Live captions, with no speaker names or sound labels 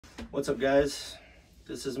What's up, guys?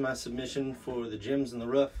 This is my submission for the Gems in the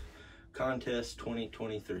Rough Contest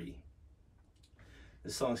 2023.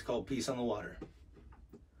 This song's called Peace on the Water.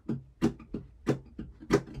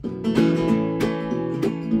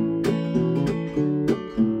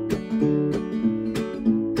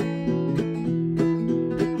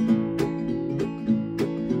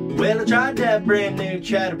 Well, I tried that brand new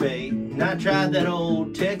chatterbait, and I tried that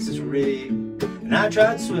old Texas rig, and I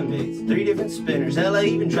tried swim baits, 3 different spinners, hell, I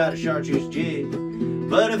even tried a chartreuse jig.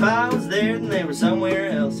 But if I was there, then they were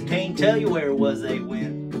somewhere else. I can't tell you where it was they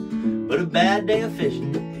went. But a bad day of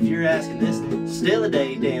fishing, if you're asking this, still a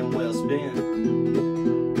day damn well spent.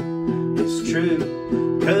 It's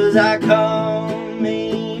true, 'cause I caught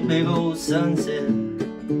me big old sunset.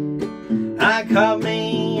 I caught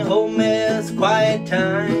me whole mess quiet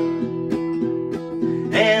time.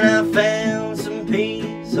 And I found some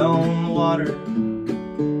peace on the water.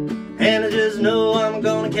 And I just know I'm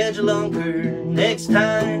gonna catch a lunker next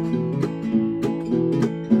time.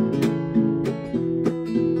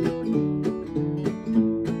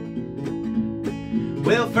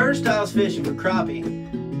 Well, first I was fishing for crappie,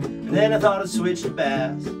 and then I thought I'd switch to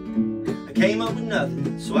bass. I came up with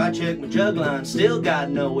nothing, so I checked my jug line, still got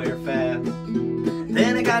nowhere fast.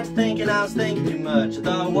 Then I got to thinking I was thinking too much. I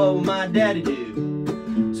thought, what would my daddy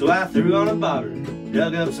do? So I threw on a bobber,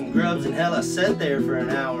 dug up some grubs, and hell, I sat there for an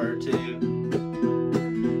hour or two,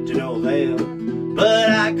 to no avail. But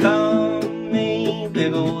I caught me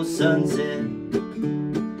big old sunset.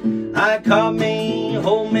 I caught me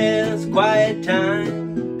whole mess quiet time.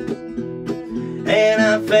 And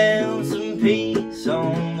I found some peace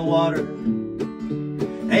on the water.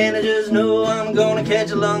 And I just know I'm gonna catch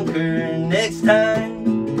a lunker next time.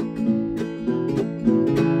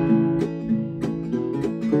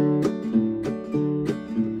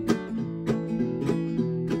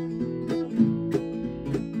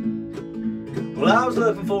 Well, I was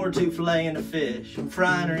looking forward to filleting a fish and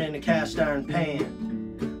frying her in a cast iron pan.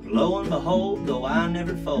 Lo and behold, though I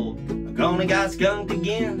never fold, I gonna got skunked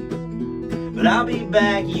again. But I'll be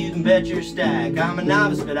back, you can bet your stack. I'm a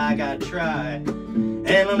novice, but I gotta try.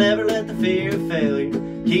 And I'll never let the fear of failure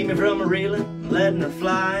keep me from reeling and letting her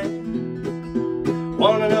fly.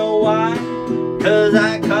 Wanna know why? 'Cause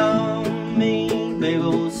I caught me big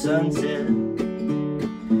old sunset.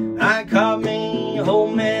 I caught me a whole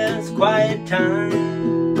mess quiet time.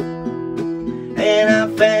 And I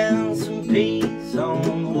found some peace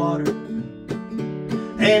on the water.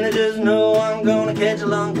 And I just know I'm gonna catch a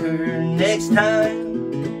lunker next time.